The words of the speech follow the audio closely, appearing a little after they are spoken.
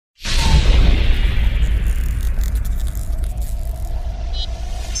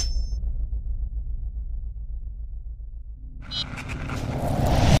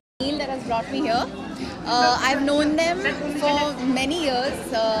brought me here. I've known them for many years.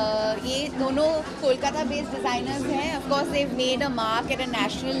 ये दोनों कोलकाता-based designers हैं. Of course, they've made a mark at a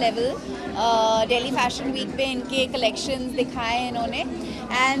national level. Delhi Fashion Week पे इनके collections दिखाए इन्होंने.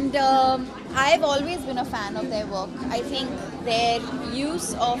 And I've always been a fan of their work. I think their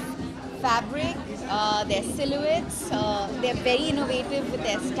use of fabric, their silhouettes, they're very innovative with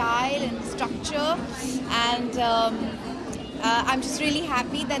their style and structure, and I'm just really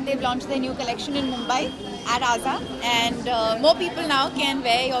happy that they've launched their new collection in Mumbai at Aza, and more people now can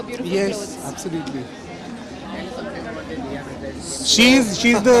wear your beautiful clothes. Yes, absolutely.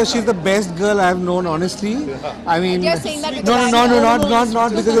 She's the best girl I've known, honestly. I mean, You're saying that no, because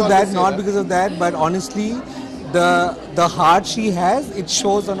not because of that, not because of that, but honestly, the heart she has, it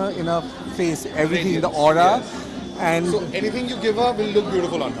shows on her in her face, everything, the aura. Yes. And so anything you give her will look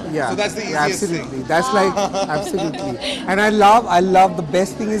beautiful on her. Yeah, so that's the easiest absolutely. thing. That's like absolutely. And I love the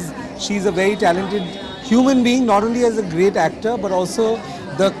best thing is she's a very talented human being, not only as a great actor but also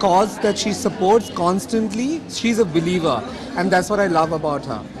the cause that she supports constantly. She's a believer, and that's what I love about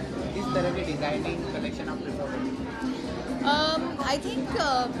her. Is there any designing collection of I think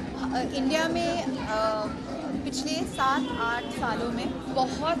India में पिछले 7-8 सालों में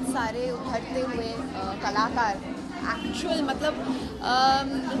बहुत सारे उभरते हुए कलाकार actual मतलब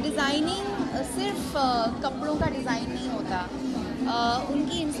डिज़ाइनिंग सिर्फ कपड़ों का डिज़ाइन नहीं होता.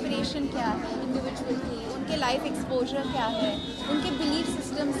 उनकी इंस्पिरेशन क्या है इंडिविजुअल की, उनके लाइफ एक्सपोजर क्या है, उनके बिलीफ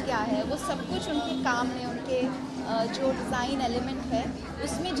सिस्टम्स क्या है, वो सब कुछ उनके काम में उनके जो डिज़ाइन एलिमेंट है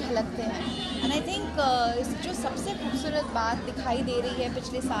उसमें झलकते हैं. एंड आई थिंक जो सबसे खूबसूरत बात दिखाई दे रही है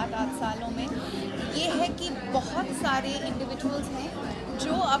पिछले 7-8 सालों में ये है कि बहुत सारे इंडिविजुअल्स हैं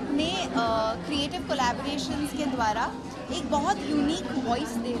जो अपने क्रिएटिव कोलैबोरेशंस के द्वारा एक बहुत यूनिक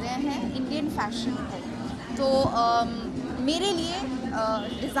वॉइस दे रहे हैं इंडियन फैशन को. तो मेरे लिए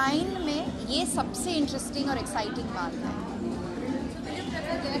डिज़ाइन में ये सबसे इंटरेस्टिंग और एक्साइटिंग बात है.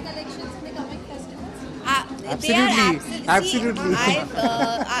 Absolutely.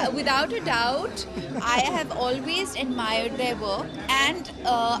 I've, without a doubt, I have always admired their work, and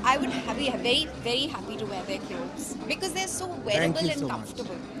I would be very, very happy to wear their clothes because they're so wearable and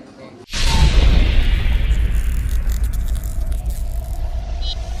comfortable.